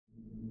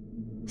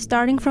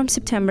starting from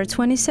September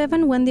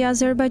 27 when the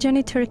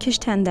Azerbaijani-Turkish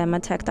tandem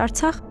attacked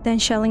Artsakh, then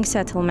shelling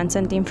settlements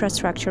and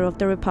infrastructure of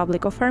the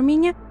Republic of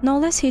Armenia, no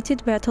less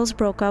heated battles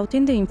broke out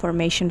in the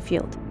information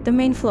field. The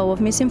main flow of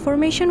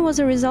misinformation was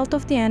a result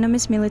of the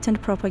enemy's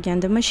militant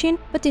propaganda machine,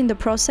 but in the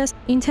process,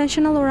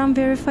 intentional or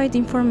unverified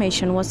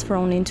information was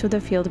thrown into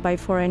the field by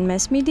foreign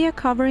mass media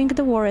covering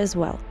the war as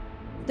well.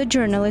 The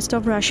journalist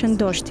of Russian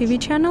Dozhd TV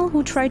channel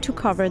who tried to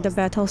cover the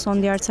battles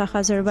on the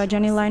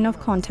Artsakh-Azerbaijani line of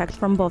contact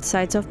from both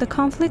sides of the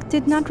conflict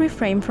did not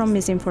refrain from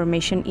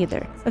misinformation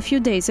either. A few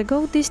days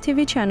ago, this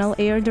TV channel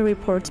aired a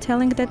report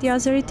telling that the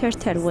Azeri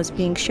Terter was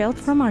being shelled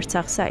from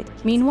Artsakh side,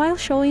 meanwhile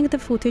showing the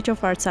footage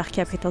of Artsakh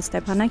capital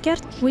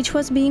Stepanakert, which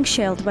was being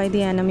shelled by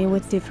the enemy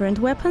with different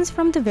weapons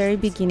from the very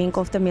beginning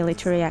of the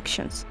military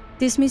actions.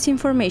 This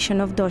misinformation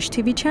of Dozhd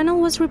TV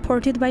channel was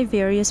reported by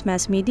various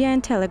mass media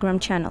and Telegram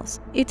channels.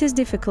 It is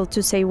difficult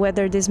to say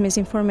whether this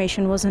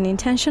misinformation was an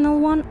intentional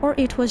one or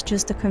it was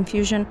just a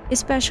confusion,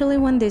 especially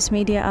when this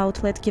media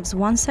outlet gives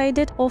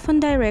one-sided,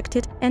 often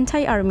directed,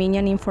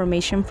 anti-Armenian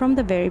information from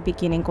the very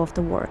beginning of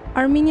the war.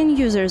 Armenian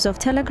users of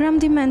Telegram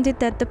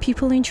demanded that the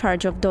people in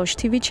charge of Dozhd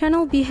TV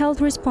channel be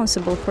held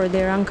responsible for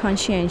their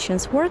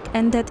unconscientious work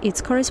and that its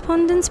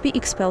correspondents be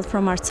expelled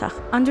from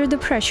Artsakh. Under the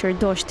pressure,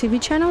 Dozhd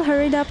TV channel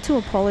hurried up to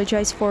apologize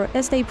for,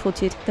 as they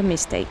put it, the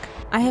mistake.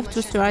 I have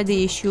to start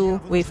the issue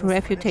with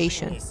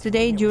refutation.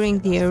 Today, during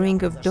the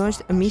airing of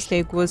Dozhd, a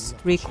mistake was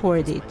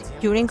recorded.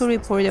 During a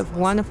report of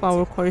one of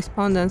our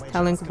correspondents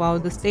telling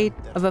about the state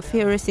of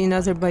affairs in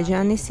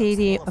Azerbaijani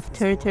city of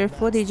Terter,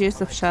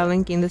 footages of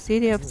shelling in the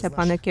city of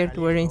Stepanakert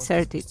were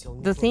inserted.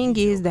 The thing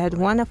is that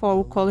one of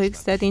our colleagues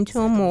set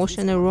into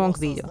motion a wrong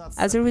video,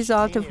 as a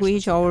result of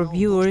which our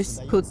viewers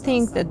could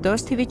think that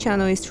Dozhd TV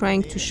channel is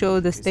trying to show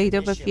the state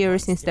of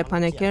affairs in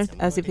Stepanakert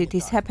as if it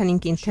is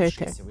happening in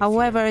Terter.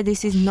 However,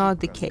 this is not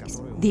the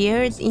case. The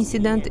aired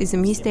incident is a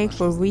mistake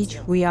for which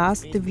we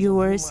ask the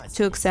viewers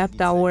to accept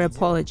our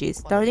apologies.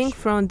 Starting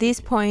from this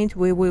point,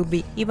 we will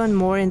be even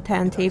more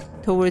attentive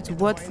towards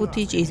what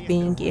footage is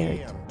being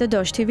aired. The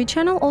Dozhd TV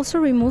channel also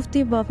removed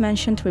the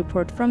above-mentioned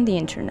report from the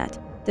internet.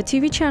 The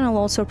TV channel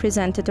also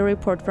presented a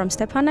report from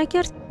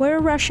Stepanakert, where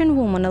a Russian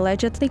woman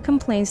allegedly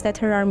complains that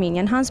her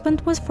Armenian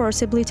husband was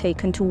forcibly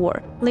taken to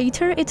war.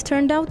 Later, it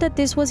turned out that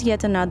this was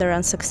yet another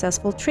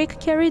unsuccessful trick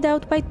carried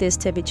out by this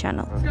TV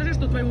channel. Скажи,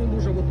 что твоего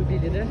мужа вот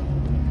убили, да?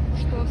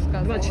 Что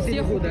сказать? 24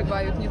 Всех года.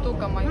 убивают, не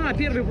только моих.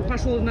 Первый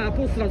пошел на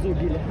пост, сразу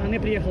убили. Она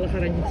приехала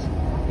хоронить.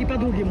 И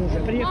подруги мужа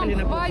приехали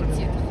на пост.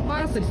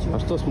 Хватит. А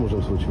что с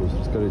мужем случилось?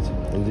 Расскажите.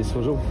 Он здесь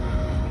служил?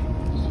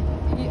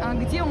 А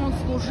где он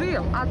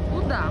служил?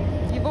 Откуда?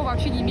 Его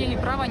вообще не имели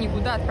права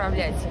никуда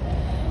отправлять.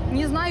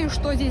 Не знаю,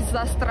 что здесь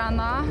за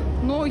страна,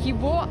 но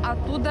его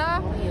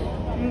оттуда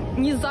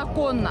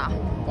незаконно.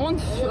 Он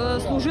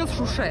служил в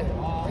Шуше.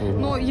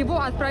 Но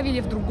его отправили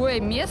в другое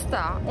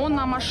место. Он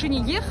на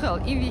машине ехал,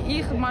 и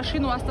их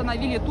машину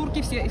остановили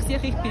турки,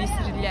 всех их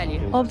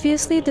перестреляли.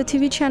 Obviously, the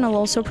TV channel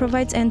also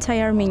provides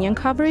anti-Armenian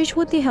coverage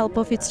with the help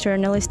of its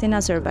journalists in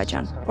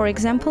Azerbaijan. For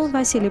example,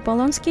 Vasily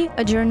Polonsky,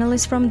 a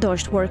journalist from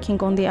Dozhd working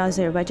on the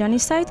Azerbaijani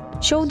side,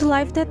 showed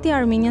live that the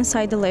Armenian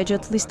side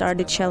allegedly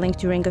started shelling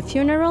during a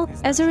funeral,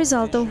 as a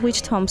result of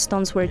which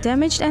tombstones were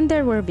damaged and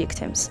there were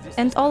victims.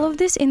 And all of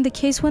this in the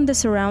case when the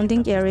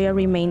surrounding area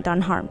remained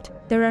unharmed.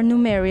 There are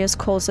numerous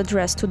calls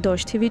addressed to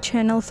Dozhd TV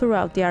channel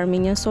throughout the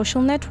Armenian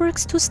social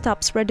networks to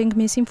stop spreading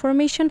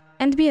misinformation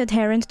and be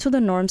adherent to the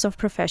norms of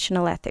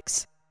professional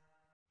ethics.